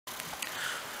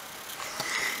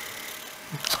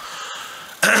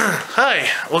Hi,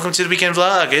 welcome to the weekend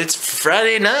vlog. It's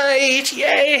Friday night,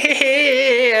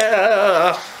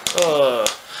 yeah!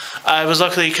 I was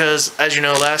lucky because, as you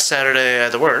know, last Saturday I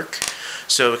had to work.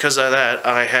 So because of that,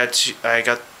 I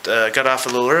got off a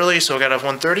little early, so I got off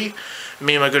 1:30.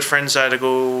 Me and my good friends had to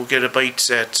go get a bite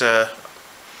at a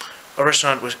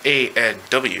restaurant with A and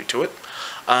W to it.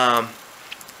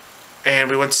 And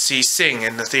we went to see Sing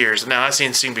in the theaters. Now, I've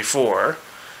seen Sing before,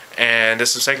 and this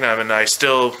is the second time, and I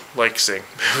still like Sing.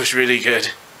 It was really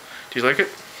good. Do you like it?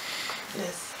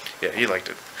 Yes. Yeah, he liked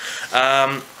it.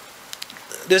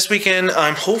 This weekend,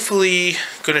 I'm hopefully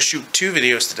going to shoot 2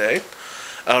 videos today,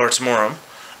 or tomorrow.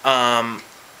 I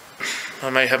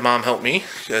might have Mom help me,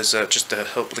 because just to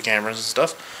help with the cameras and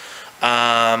stuff.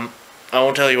 I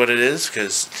won't tell you what it is,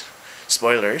 because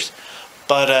spoilers.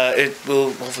 But it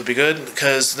will hopefully be good,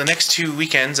 because the next 2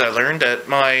 weekends I learned that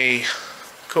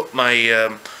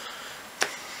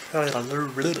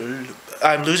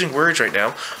I'm losing words right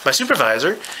now. My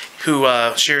supervisor, who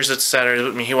shares it Saturday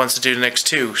with me, he wants to do the next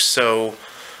 2. So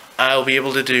I'll be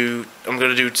able to do, I'm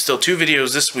going to do still 2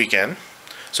 videos this weekend.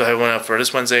 So I have one up for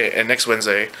this Wednesday and next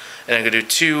Wednesday. And I'm going to do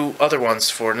 2 other ones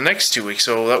for the next 2 weeks.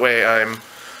 So that way I'm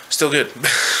still good.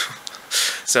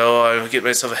 So I'll get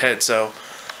myself ahead. So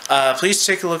please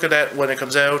take a look at that when it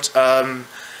comes out.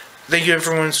 Thank you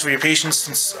everyone for your patience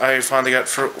since I finally got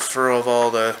through of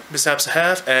all the mishaps I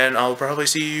have, and I'll probably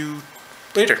see you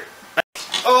later.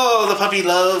 Oh, the puppy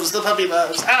loves,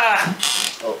 ah!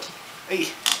 Oh,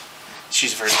 hey.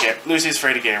 She's afraid of Lucy's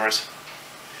afraid of cameras.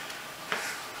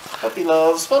 Puppy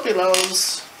loves, puppies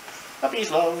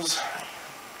loves.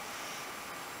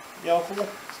 Y'all cool?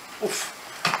 Oof.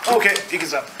 Okay, you can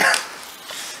stop.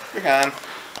 You're gone.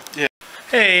 Yeah.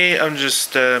 Hey, I'm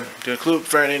just doing a clue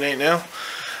Friday night now.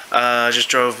 I just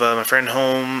drove my friend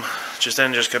home just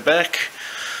got back.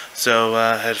 So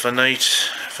had a fun night,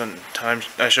 fun time.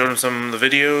 I showed him some of the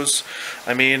videos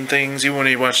I made and things. You when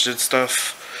he watched it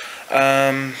stuff.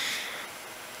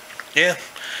 Yeah,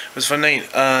 it was a fun night.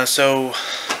 So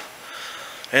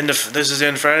this is the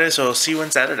end of Friday, so I'll see you on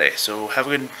Saturday. So have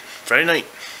a good Friday night.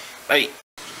 Bye.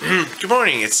 Good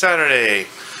morning, it's Saturday.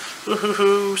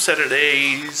 Woohoo,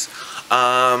 Saturdays.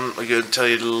 I'm going to tell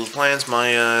you the little plans.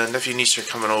 My nephew and niece are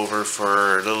coming over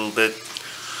for a little bit.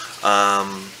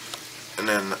 And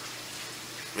then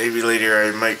maybe later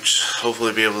I might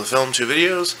hopefully be able to film 2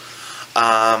 videos.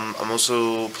 I'm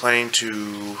also planning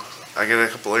to, I got a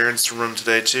couple errands to run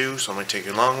today too, so I might take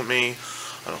you along with me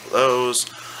on all those.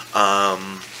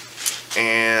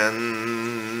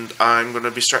 And I'm going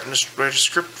to be starting to write a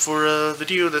script for a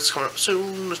video that's coming up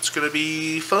soon. It's going to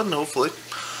be fun, hopefully.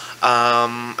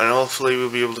 And hopefully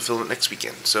we'll be able to film it next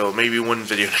weekend. So maybe 1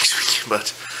 video next weekend,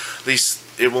 but at least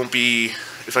it won't be,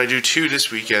 if I do 2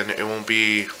 this weekend, it won't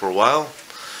be for a while.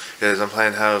 Because I'm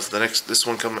planning to have this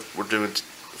one come,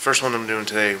 first one I'm doing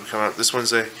today will come out this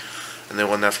Wednesday, and then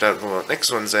one after that will come out next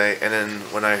Wednesday, and then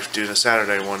when I do the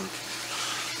Saturday one,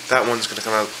 that one's going to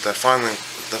come out the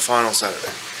final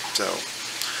Saturday. So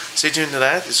stay tuned to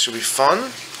that, this should be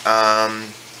fun.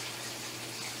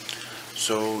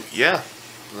 So yeah.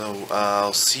 So,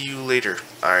 I'll see you later.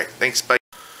 Alright, thanks, bye.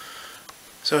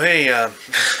 So hey,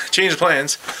 change of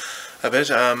plans a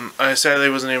bit. I sadly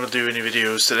wasn't able to do any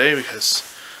videos today because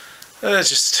I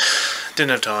just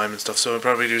didn't have time and stuff, so I'll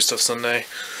probably do stuff Sunday.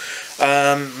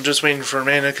 I'm just waiting for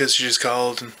Amanda because she just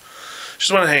called and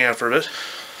just want to hang out for a bit.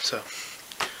 So,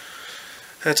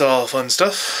 that's all fun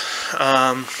stuff.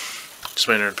 Just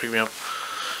waiting for her to pick me up.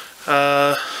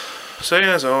 So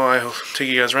yeah, so I'll take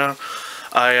you guys around.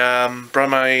 I brought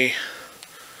my, I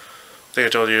think I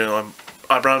told you,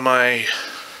 I brought my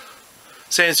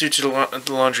sand suit to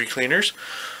the laundry cleaners.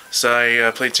 So I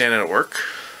played sand at work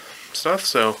stuff,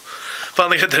 so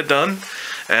finally got that done.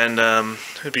 And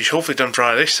it'll be hopefully done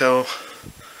Friday, so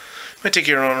I might take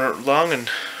you along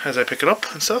and as I pick it up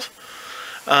and stuff.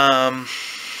 And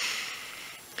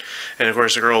of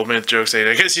course the girl made the joke saying,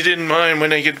 I guess you didn't mind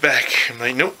when I get back. I'm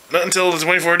like, nope, not until the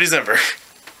 24th of December.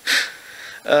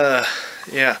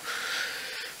 Yeah.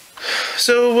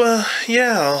 So,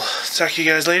 yeah, I'll talk to you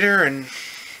guys later, and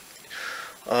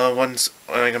once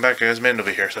when I come back, I guess Amanda will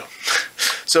be here, so.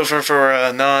 So for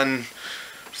a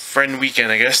non-friend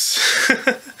weekend, I guess.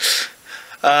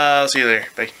 I'll see you later.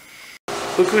 Bye.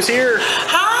 Look who's here!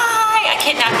 Hi! I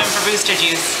kidnapped him for booster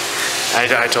juice. I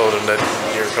told him that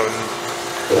you were coming,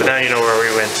 but now you know where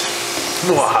we went.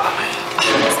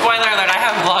 Spoiler alert, I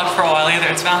haven't vlogged for a while either.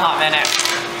 It's been a hot minute.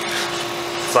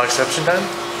 Vlogception time?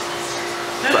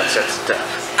 Vlogception time.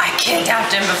 I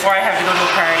kidnapped him before I have to go to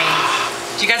a party.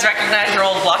 Do you guys recognize your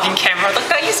old vlogging camera? Look,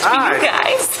 that used to be you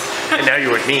guys. And now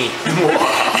you're with me.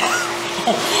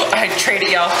 I traded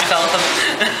y'all without them.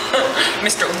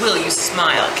 Mr.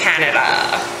 Wilyousmile Canada.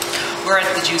 We're at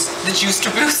the juice to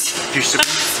boost. Juice to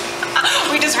boost.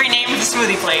 We just renamed the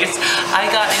smoothie place. I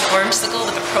got an orange-sickle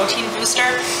with a protein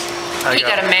booster. You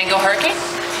got a mango hurricane?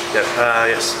 Yep,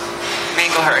 yes.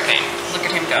 Mango hurricane. Look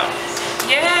at him go.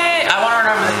 Yay! I want to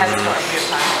remember the head story this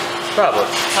time. Probably.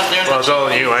 Well, it's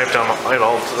all you. I have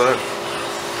all the time.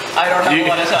 I don't have a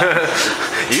lot of time.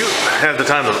 You have the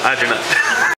time, I do not.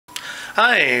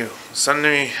 Hi,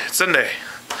 Sunday. It's Sunday.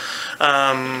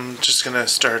 Just gonna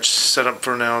start set up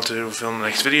for now to film the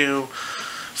next video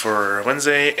for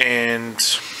Wednesday, and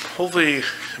hopefully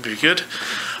it'll be good.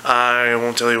 I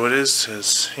won't tell you what it is,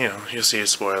 because, you know, you'll see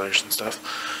spoilers and stuff.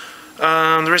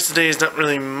 The rest of the day is not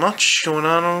really much going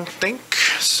on, I don't think,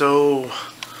 so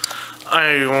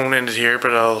I won't end it here,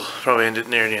 but I'll probably end it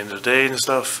near the end of the day and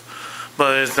stuff.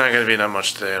 But it's not going to be that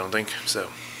much today, I don't think, so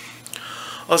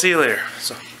I'll see you later.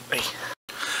 So, hey.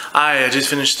 I just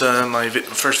finished my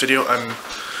first video.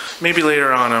 Maybe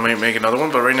later on I might make another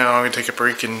one, but right now I'm going to take a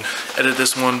break and edit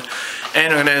this one.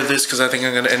 And I'm going to edit this because I think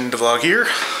I'm going to end the vlog here.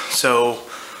 So,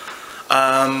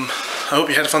 I hope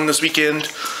you had fun this weekend.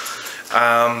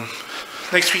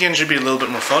 Next weekend should be a little bit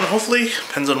more fun, hopefully.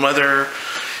 Depends on weather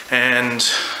and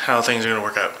how things are going to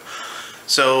work out.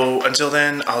 So, until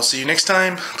then, I'll see you next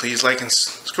time. Please like and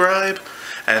subscribe,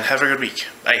 and have a good week.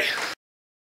 Bye.